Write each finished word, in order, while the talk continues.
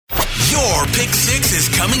Your Pick 6 is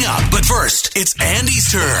coming up. But first, it's Andy's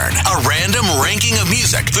turn. A random ranking of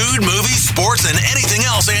music, food, movies, sports, and anything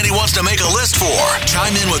else Andy wants to make a list for.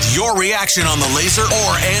 Chime in with your reaction on the Laser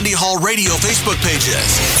or Andy Hall Radio Facebook pages.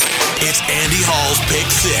 It's Andy Hall's Pick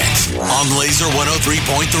 6 on Laser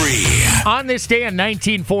 103.3. On this day in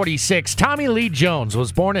 1946, Tommy Lee Jones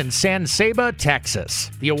was born in San Saba,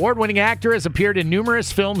 Texas. The award-winning actor has appeared in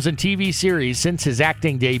numerous films and TV series since his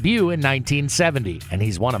acting debut in 1970, and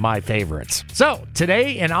he's one of my favorites. So,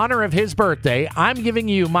 today, in honor of his birthday, I'm giving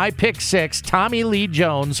you my Pick 6 Tommy Lee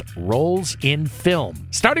Jones roles in film.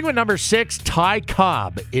 Starting with number 6, Ty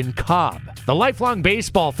Cobb in Cobb. The lifelong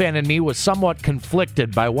baseball fan in me was somewhat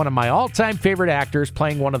conflicted by one of my all-time favorite actors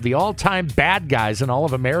playing one of the all-time bad guys in all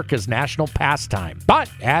of America's national pastime. But,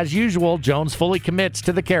 as usual, Jones fully commits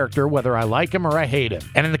to the character whether I like him or I hate him.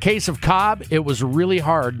 And in the case of Cobb, it was really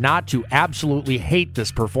hard not to absolutely hate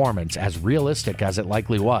this performance, as realistic as it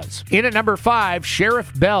likely was. In at number 5,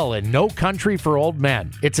 Sheriff Bell in No Country for Old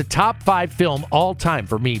Men. It's a top 5 film all time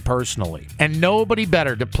for me personally. And nobody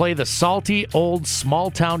better to play the salty, old,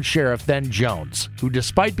 small-town sheriff than Jones, who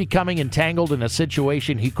despite becoming entangled in a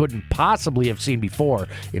situation he couldn't possibly have seen before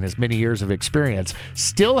in his many years of experience,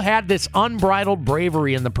 still had this unbridled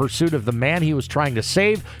bravery in the pursuit of the man he was trying to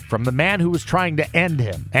save from the man who was trying to end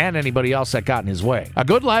him, and anybody else that got in his way. A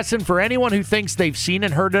good lesson for anyone who thinks they've seen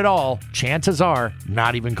and heard it all. Chances are,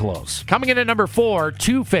 not even close. Coming in at number 4,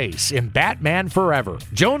 Two-Face in Batman Forever.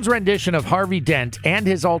 Jones' rendition of Harvey Dent and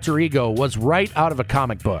his alter ego was right out of a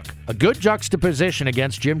comic book. A good juxtaposition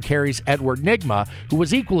against Jim Carrey's Edward Nygma, who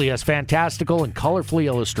was equally as fantastical and colorfully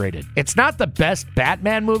illustrated. It's not the best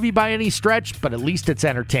Batman movie by any stretch, but at least it's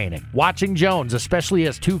entertaining. Watching Jones, especially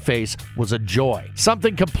as Two-Face, was a joy.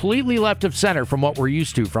 Something completely left of center from what we're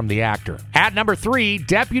used to from the actor. At number 3,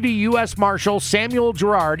 Deputy U.S. Marshal Samuel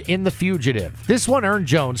Gerard in The Fugitive. This one earned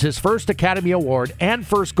Jones his first Academy Award and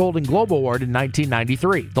first Golden Globe Award in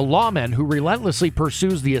 1993. The lawman who relentlessly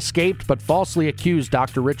pursues the escaped but falsely accused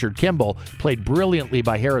Dr. Richard Kimball, played brilliantly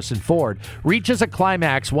by Harrison Ford, reaches a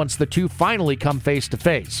climax once the two finally come face to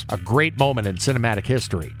face. A great moment in cinematic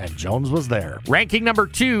history, and Jones was there. Ranking number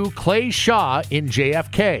 2, Clay Shaw in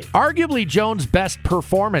JFK. Arguably Jones' best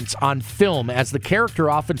performance on film, as the character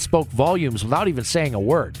often spoke volumes without even saying a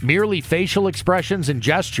word. Merely facial expressions and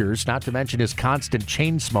gestures, not to mention his constant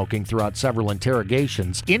chain smoking throughout several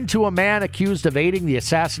interrogations, into a man accused of aiding the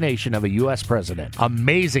assassination of a U.S. president.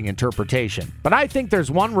 Amazing interpretation. But I think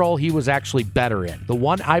there's one role he was actually better in, the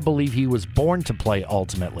one I believe he was born to play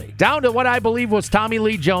ultimately. Down to what I believe was Tommy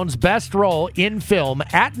Lee Jones' best role in film.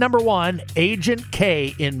 At number 1, Agent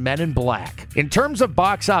K in Men in Black. In terms of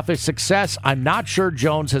box office success, I'm not sure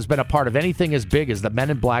Jones has been a part of anything as big as the Men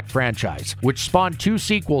in Black franchise, which spawned 2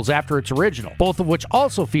 sequels after its original, both of which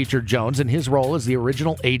also featured Jones in his role as the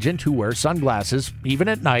original agent who wears sunglasses, even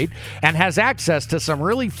at night, and has access to some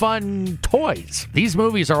really fun toys. These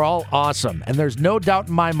movies are all awesome, and there's no doubt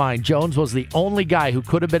in my mind Jones was the only guy who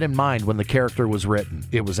could have been in mind when the character was written.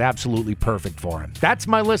 It was absolutely perfect for him. That's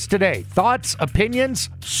my list today. Thoughts, opinions?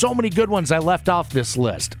 So many good ones I left off this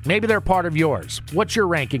list. Maybe they're part of yours. What's your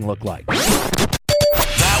ranking look like?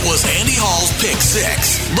 That was Andy Hall's Pick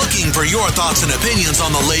 6. Looking for your thoughts and opinions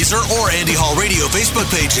on the Laser or Andy Hall Radio Facebook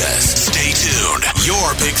pages. Stay tuned.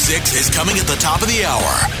 Your Pick 6 is coming at the top of the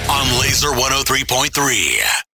hour on Laser 103.3.